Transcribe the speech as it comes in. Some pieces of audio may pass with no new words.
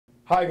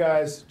Hi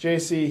guys,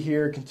 JC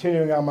here,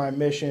 continuing on my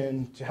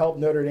mission to help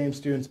Notre Dame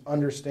students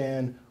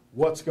understand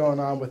what's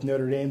going on with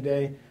Notre Dame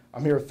Day.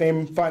 I'm here with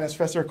famed finance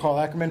professor Carl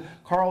Ackermann.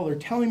 Carl, they're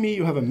telling me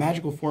you have a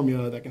magical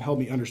formula that can help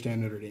me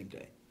understand Notre Dame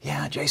Day.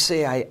 Yeah,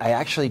 JC, I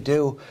actually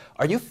do.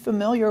 Are you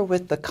familiar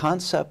with the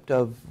concept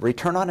of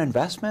return on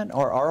investment,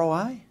 or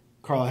ROI?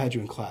 Carl, I had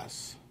you in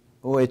class.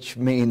 Which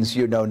means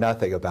you know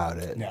nothing about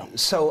it. No.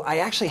 So I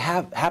actually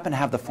happen to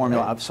have the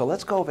formula up, so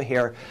let's go over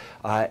here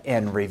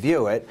and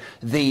review it.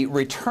 The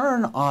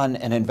return on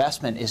an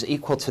investment is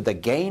equal to the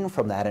gain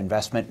from that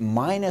investment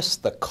minus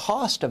the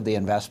cost of the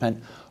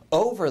investment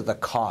over the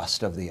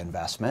cost of the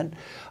investment.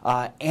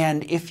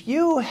 And if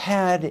you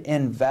had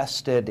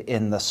invested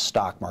in the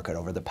stock market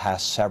over the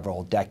past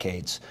several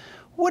decades,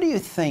 what do you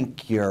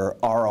think your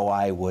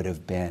ROI would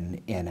have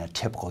been in a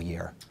typical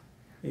year?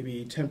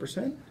 Maybe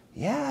 10%?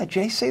 Yeah,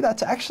 JC,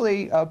 that's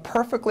actually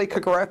perfectly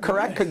correct.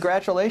 Nice.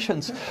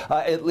 Congratulations.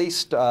 At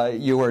least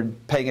you were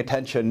paying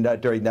attention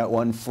during that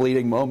one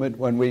fleeting moment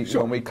when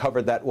we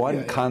covered that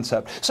one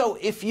concept. So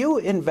if you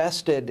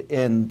invested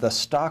in the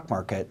stock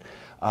market,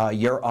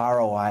 your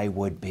ROI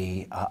would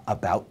be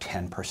about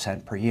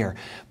 10% per year.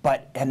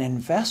 But an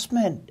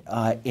investment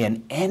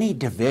in any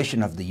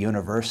division of the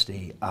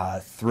university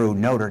through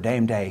Notre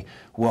Dame Day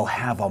will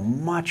have a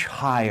much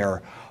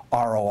higher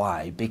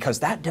ROI,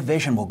 because that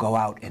division will go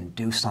out and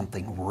do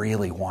something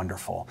really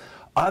wonderful.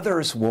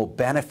 Others will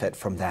benefit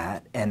from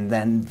that, and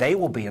then they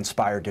will be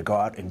inspired to go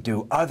out and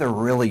do other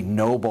really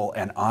noble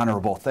and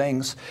honorable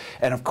things.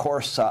 And of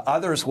course,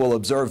 others will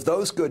observe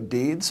those good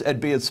deeds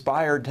and be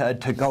inspired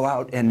to go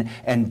out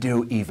and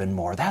do even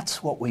more.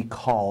 That's what we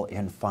call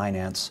in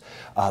finance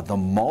the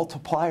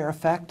multiplier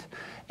effect.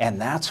 And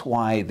that's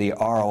why the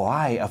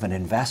ROI of an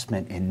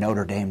investment in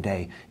Notre Dame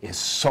Day is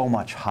so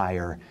much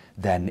higher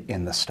than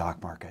in the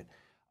stock market.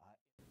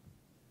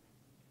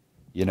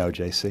 You know,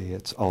 JC,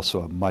 it's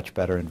also a much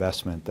better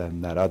investment than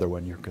that other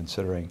one you're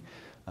considering,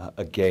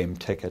 a game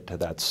ticket to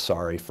that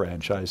sorry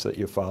franchise that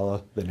you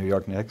follow, the New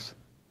York Knicks.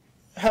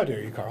 How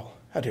dare you, Carl?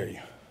 How dare you?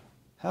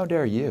 How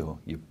dare you,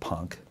 you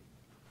punk?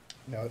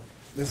 No,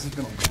 this has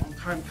been a long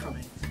time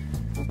coming.